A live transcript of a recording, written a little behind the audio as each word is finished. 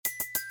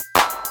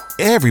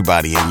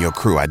Everybody in your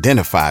crew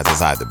identifies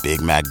as either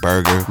Big Mac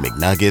Burger,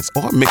 McNuggets,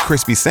 or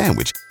McCrispy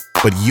Sandwich.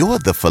 But you're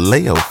the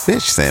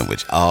Filet-O-Fish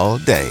Sandwich all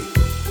day.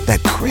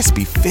 That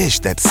crispy fish,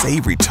 that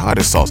savory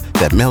tartar sauce,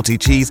 that melty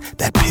cheese,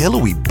 that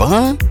pillowy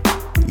bun.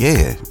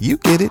 Yeah, you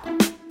get it.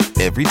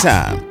 Every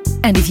time.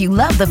 And if you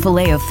love the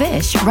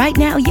Filet-O-Fish, right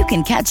now you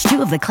can catch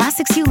two of the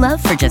classics you love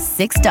for just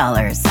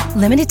 $6.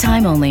 Limited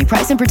time only.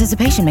 Price and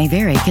participation may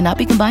vary. Cannot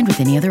be combined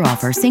with any other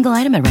offer. Single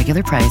item at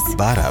regular price.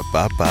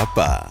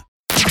 Ba-da-ba-ba-ba.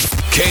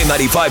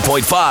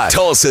 K95.5,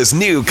 Tulsa's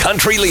new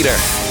country leader.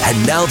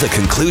 And now the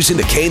conclusion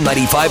to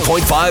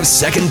K95.5's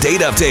second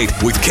date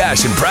update with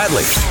Cash and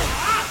Bradley.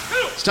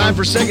 It's time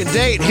for second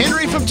date.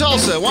 Henry from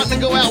Tulsa wanting to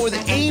go out with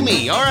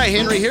Amy. All right,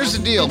 Henry, here's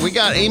the deal. We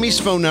got Amy's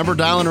phone number,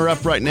 dialing her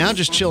up right now,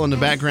 just chill in the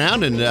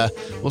background, and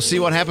we'll see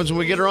what happens when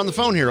we get her on the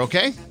phone here,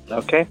 okay?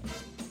 Okay.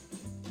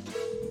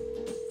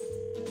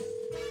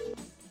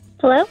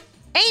 Hello?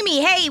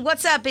 Amy, hey,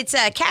 what's up? It's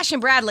Cash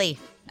and Bradley.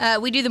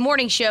 We do the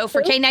morning show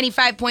for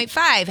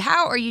K95.5.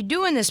 How are you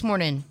doing this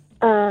morning?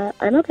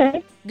 I'm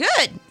okay.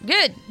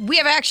 Good. We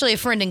have actually a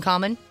friend in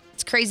common.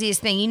 It's the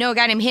craziest thing. You know a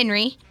guy named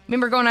Henry.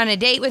 Remember going on a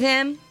date with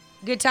him?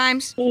 Good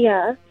times?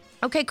 Yeah.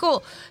 Okay,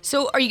 cool.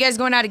 So are you guys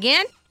going out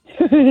again?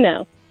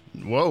 No.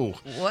 Whoa.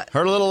 What?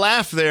 Heard a little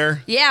laugh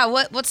there. Yeah,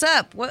 what's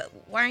up? Why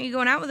aren't you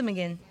going out with him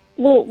again?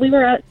 Well, we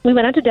went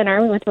out to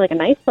dinner. We went to like a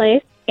nice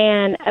place,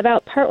 and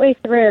about partway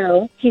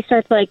through, he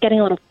starts like getting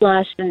a little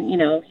flushed, and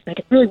he's like,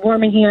 "It's really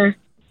warm in here."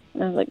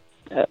 And I was like,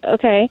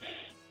 "Okay."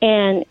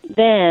 And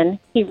then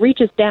he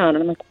reaches down,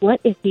 and I'm like, "What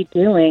is he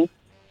doing?"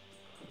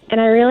 And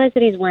I realized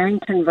that he's wearing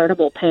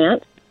convertible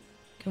pants.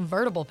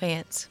 Convertible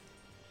pants.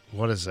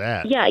 What is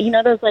that? Yeah,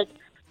 those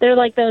they're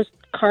like those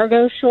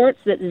cargo shorts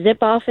that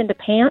zip off into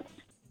pants.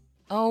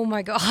 Oh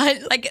my God!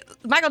 Like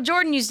Michael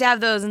Jordan used to have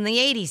those in the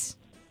 80s.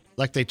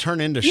 Like they turn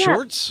into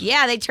shorts?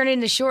 Yeah, they turn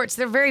into shorts.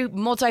 They're very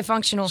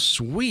multifunctional.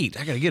 Sweet.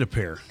 I got to get a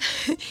pair.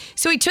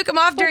 So he took them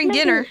off during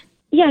dinner.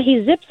 Yeah,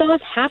 he zips off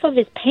half of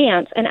his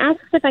pants and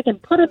asks if I can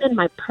put them in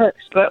my purse.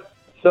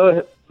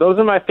 So those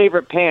are my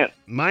favorite pants.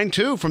 Mine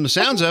too, from the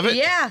sounds of it.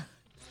 Yeah.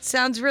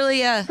 Sounds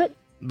really,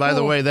 By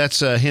the way, that's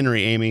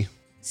Henry, Amy.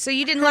 So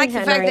you didn't like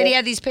the fact that he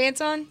had these pants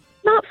on?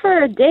 Not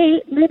for a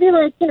date. Maybe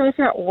if you're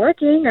not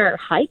working or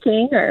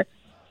hiking or...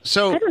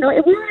 So I don't know.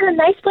 We were in a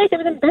nice place. It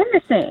was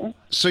embarrassing.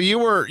 So you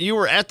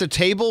were at the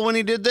table when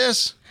he did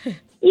this?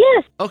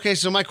 Yes. Okay,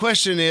 so my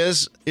question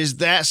is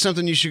that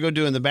something you should go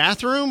do in the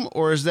bathroom,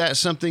 or is that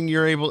something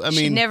you're able...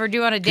 Should never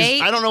do on a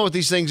date? I don't know what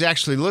these things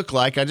actually look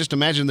like. I just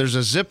imagine there's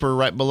a zipper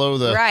right below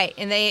the... Right,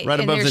 right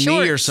above the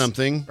knee or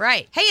something.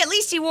 Right. Hey, at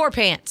least he wore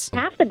pants.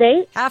 Half the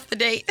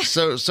date.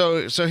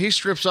 So he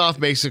strips off,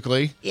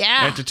 basically.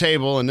 Yeah. At the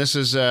table, and this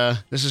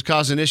is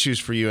causing issues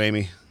for you,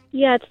 Amy.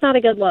 Yeah, it's not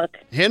a good look.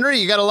 Henry,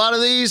 you got a lot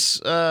of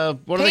these.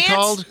 What are they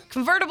called?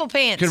 Convertible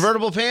pants.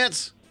 Convertible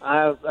pants?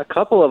 A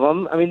couple of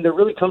them. I mean, they're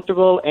really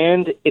comfortable,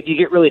 and if you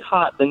get really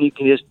hot, then you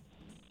can just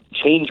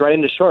change right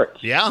into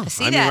shorts. Yeah,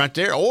 I mean, right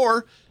there.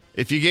 Or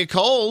if you get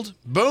cold,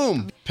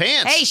 boom,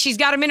 pants. Hey, she's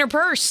got them in her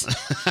purse.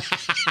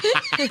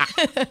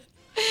 Okay.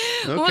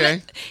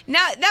 Well,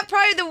 now, that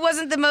probably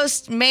wasn't the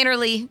most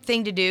mannerly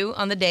thing to do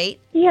on the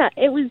date. Yeah,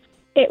 it was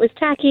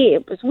tacky.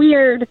 It was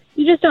weird.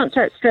 You just don't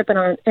start stripping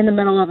on in the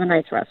middle of a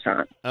nice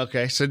restaurant.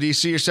 Okay, so do you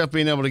see yourself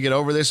being able to get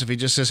over this if he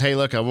just says, "Hey,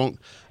 look, I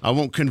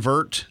won't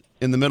convert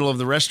in the middle of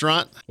the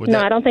restaurant"?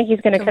 I don't think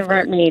he's going to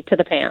convert me to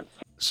the pants.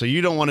 So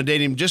you don't want to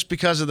date him just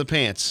because of the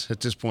pants at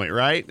this point,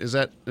 right? Is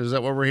that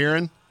what we're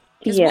hearing?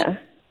 Yeah.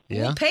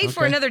 We'll pay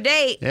for another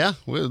date. Yeah,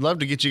 we'd love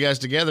to get you guys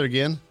together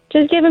again.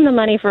 Just give him the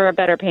money for a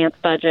better pants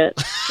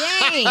budget.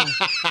 Dang.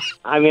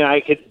 I mean, I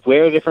could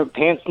wear different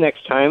pants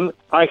next time.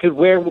 I could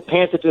wear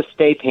pants that just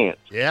stay pants.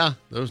 Yeah,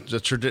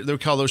 they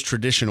call those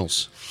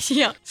traditionals.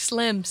 Yeah,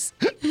 slims.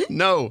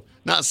 No,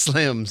 not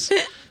slims.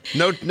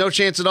 No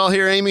chance at all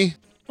here, Amy?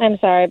 I'm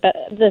sorry, but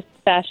this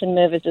fashion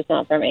move is just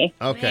not for me.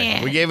 Okay,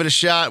 Man. we gave it a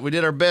shot. We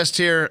did our best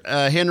here.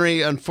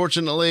 Henry,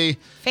 unfortunately...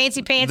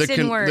 Fancy pants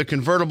didn't work. The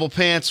convertible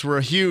pants were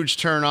a huge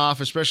turn off,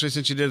 especially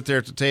since you did it there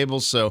at the table.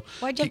 So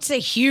why'd you have to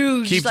say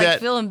huge? Keep like that,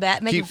 feeling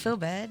bad, make him feel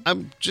bad.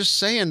 I'm just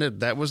saying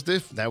that was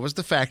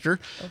the factor.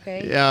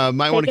 Okay.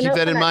 Might want to keep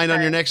that in mind on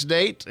your time. next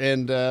date,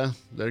 and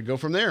go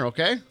from there.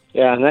 Okay.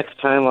 Yeah, next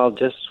time I'll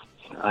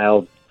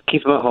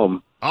keep them at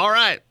home. All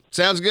right,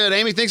 sounds good.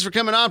 Amy, thanks for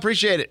coming on.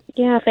 Appreciate it.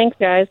 Yeah, thanks,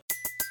 guys.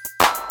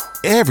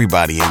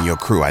 Everybody in your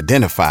crew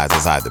identifies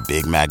as either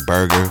Big Mac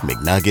Burger,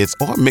 McNuggets,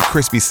 or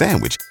McCrispy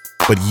Sandwich.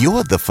 But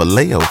you're the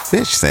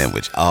Filet-O-Fish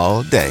Sandwich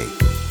all day.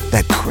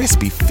 That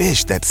crispy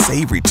fish, that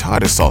savory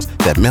tartar sauce,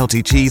 that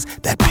melty cheese,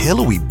 that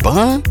pillowy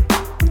bun.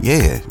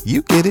 Yeah,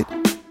 you get it.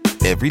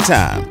 Every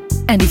time.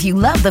 And if you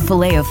love the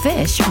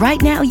Filet-O-Fish, right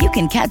now you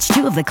can catch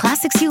two of the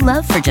classics you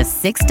love for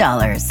just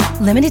 $6.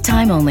 Limited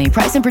time only.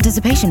 Price and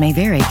participation may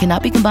vary.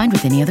 Cannot be combined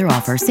with any other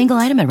offer. Single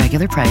item at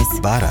regular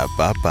price.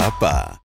 Ba-da-ba-ba-ba.